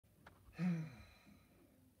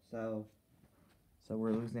So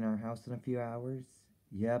we're losing our house in a few hours?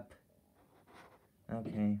 Yep.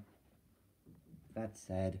 Okay. That's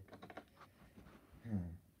sad.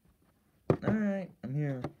 Alright, I'm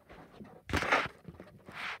here. Wait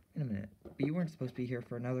a minute. But you weren't supposed to be here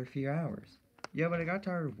for another few hours. Yeah, but I got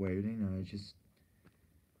tired of waiting. I just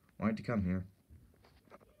wanted to come here.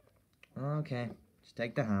 Okay. Just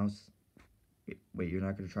take the house. Wait, you're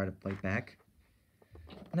not going to try to fight back?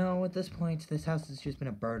 No, at this point, this house has just been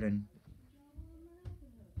a burden.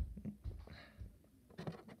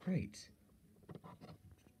 Great.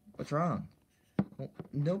 What's wrong? Well,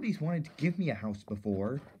 nobody's wanted to give me a house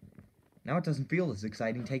before. Now it doesn't feel as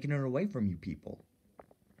exciting taking it away from you people.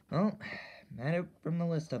 Well, add it from the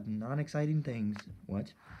list of non-exciting things.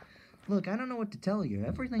 What? Look, I don't know what to tell you.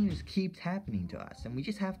 Everything just keeps happening to us, and we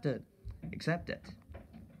just have to accept it.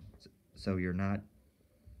 So you're not...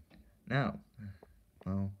 No.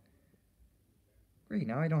 Well... Great,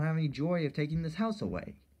 now I don't have any joy of taking this house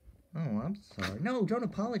away. Oh, I'm sorry. No, don't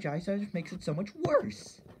apologize. That just makes it so much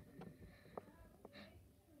worse.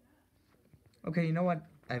 Okay, you know what?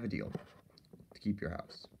 I have a deal to keep your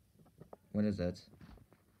house. What is it?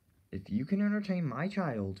 If you can entertain my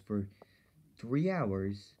child for 3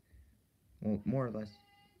 hours, well, more or less,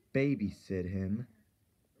 babysit him,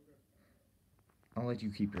 I'll let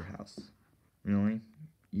you keep your house. Really?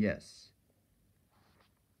 Yes.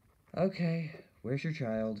 Okay, where's your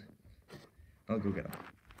child? I'll go get him.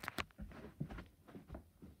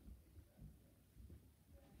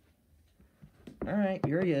 Alright,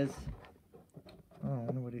 here he is. Oh, I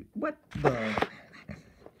wonder what he... What the...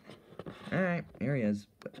 Alright, here he is.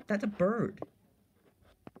 That's a bird.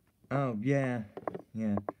 Oh, yeah.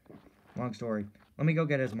 Yeah. Long story. Let me go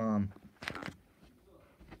get his mom.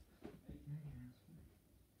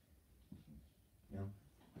 No.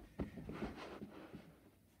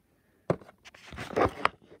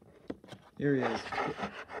 Here he is.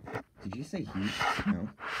 Did you say he? No.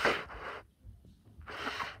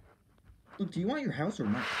 Look, do you want your house or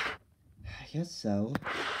not? I guess so.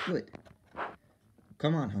 Good.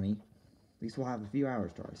 Come on, honey. At least we'll have a few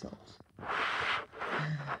hours to ourselves.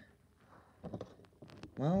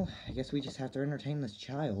 Well, I guess we just have to entertain this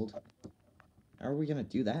child. How are we gonna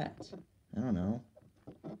do that? I don't know.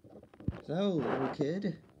 So, little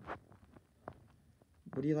kid,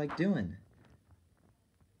 what do you like doing?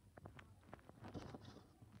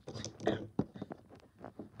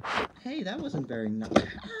 Hey, that wasn't very nice.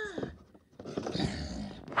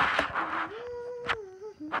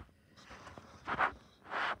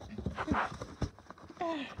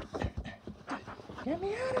 Get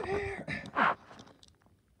me out of here!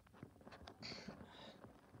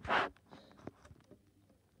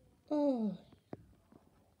 Oh.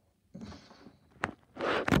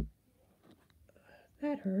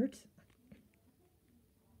 That hurts.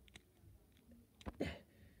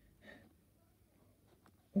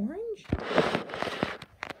 Orange?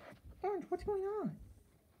 Orange, what's going on?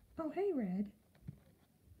 Oh, hey, Red.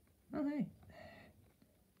 Oh, hey.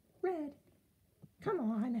 Red, come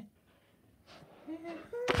on.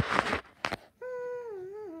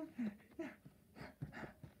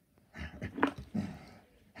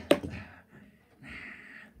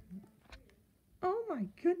 Oh my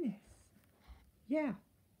goodness. Yeah.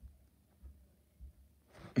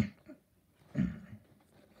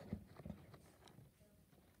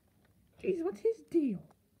 Jeez, what's his deal?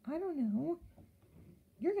 I don't know.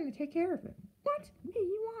 You're gonna take care of him. What? Me?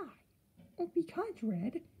 Why? Well, because,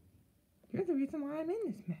 Red, you're the reason why I'm in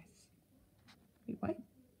this mess. Wait, what?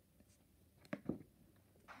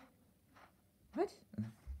 What?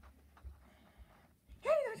 Hey,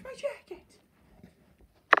 that's my jacket!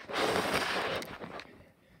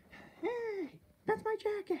 Hey, that's my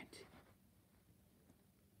jacket!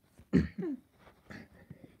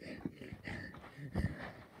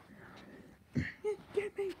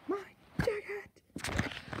 Get me my jacket!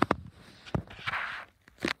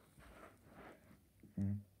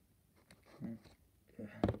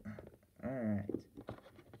 Alright.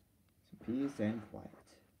 Some peace and quiet.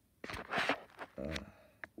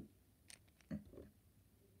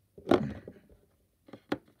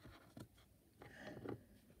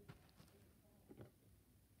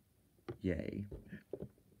 Yay.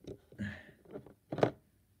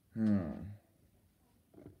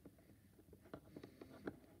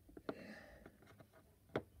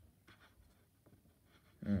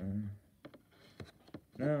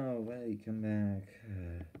 No, wait, come back.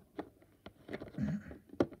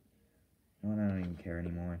 No, I don't even care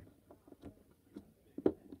anymore.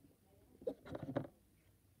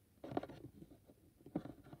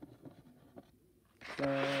 So,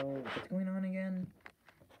 what's going on again?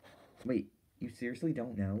 Wait, You seriously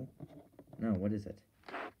don't know? No, what is it?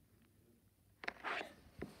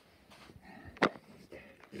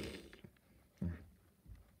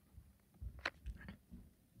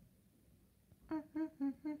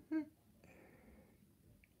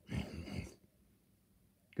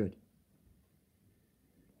 Good.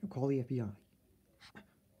 Now call the FBI.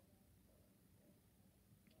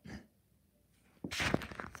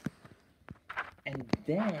 And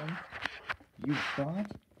then you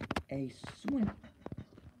bought a swim.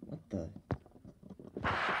 What the?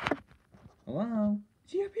 Hello?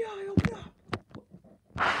 It's the FBI, open up!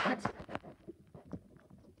 What?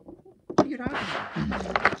 What are you talking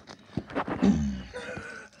about?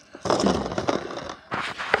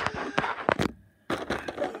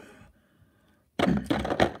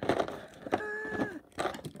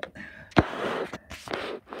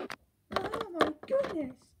 Oh my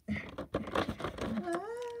goodness!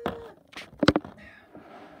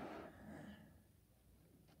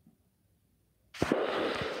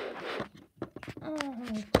 Oh,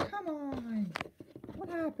 come on! What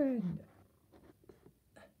happened?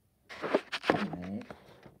 Hey.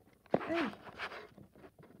 Hey!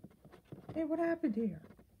 Hey, what happened here?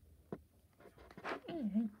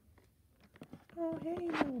 Oh, hey,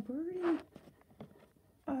 little birdie.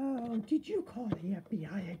 Oh, did you call the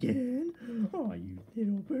FBI again? Oh, you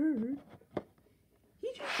little bird.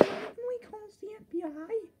 He just definitely calls the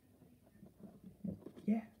FBI?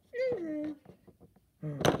 Yeah.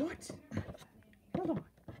 What? Hold on.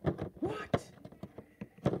 What?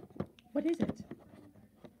 What is it?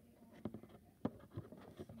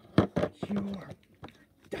 You're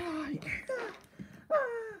dying.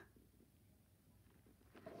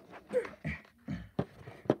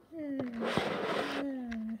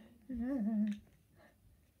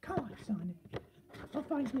 Come on, son. I'll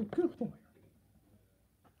find you a good boy.